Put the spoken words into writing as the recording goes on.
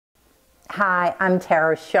Hi, I'm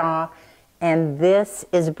Tarashaw, and this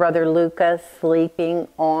is Brother Luca sleeping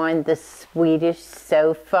on the Swedish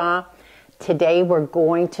sofa. Today we're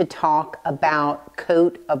going to talk about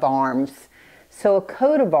coat of arms. So a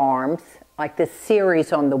coat of arms, like this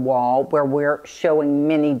series on the wall where we're showing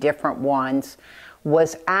many different ones,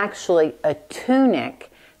 was actually a tunic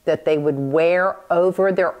that they would wear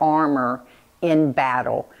over their armor in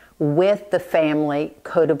battle with the family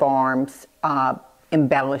coat of arms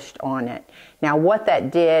embellished on it. Now what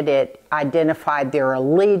that did, it identified their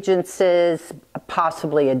allegiances,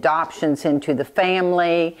 possibly adoptions into the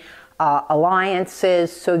family, alliances,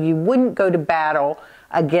 so you wouldn't go to battle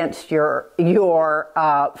against your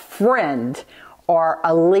friend or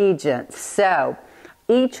allegiance. So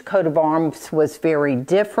each coat of arms was very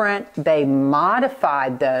different. They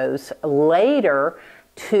modified those later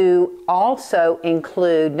to also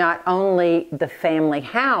include not only the family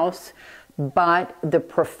house, but the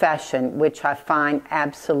profession, which I find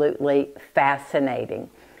absolutely fascinating.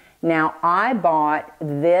 Now, I bought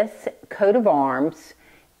this coat of arms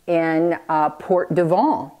in Port de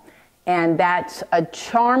Vanves, and that's a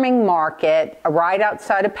charming market right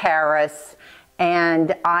outside of Paris,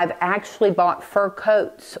 and I've actually bought fur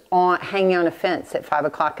coats hanging on a fence at 5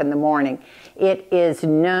 o'clock in the morning. It is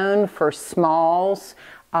known for smalls.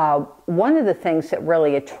 One of the things that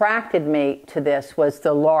really attracted me to this was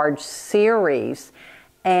the large series,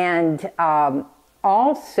 and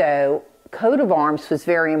also coat of arms was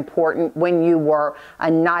very important when you were a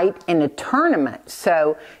knight in a tournament,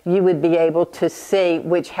 so you would be able to see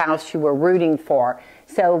which house you were rooting for.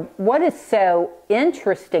 So what is so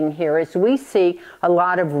interesting here is we see a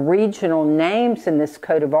lot of regional names in this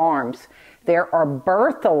coat of arms. There are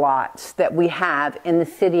Bertholots that we have in the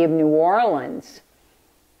city of New Orleans.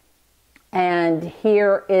 And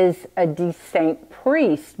here is a de Saint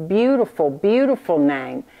Priest. Beautiful, beautiful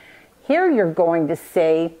name. Here you're going to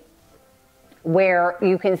see where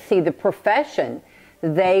you can see the profession.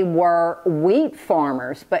 They were wheat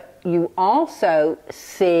farmers, but you also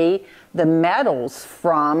see the medals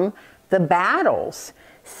from the battles.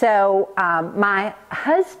 So my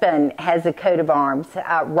husband has a coat of arms,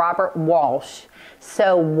 Robert Walsh.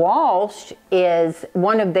 So Walsh is,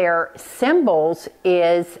 one of their symbols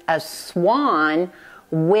is a swan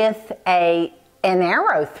with an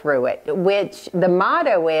arrow through it, which the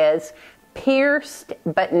motto is pierced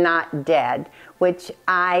but not dead, which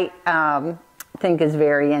I think is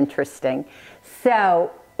very interesting.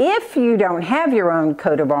 So if you don't have your own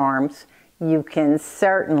coat of arms, you can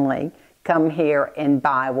certainly come here and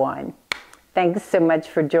buy one. Thanks so much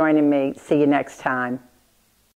for joining me. See you next time.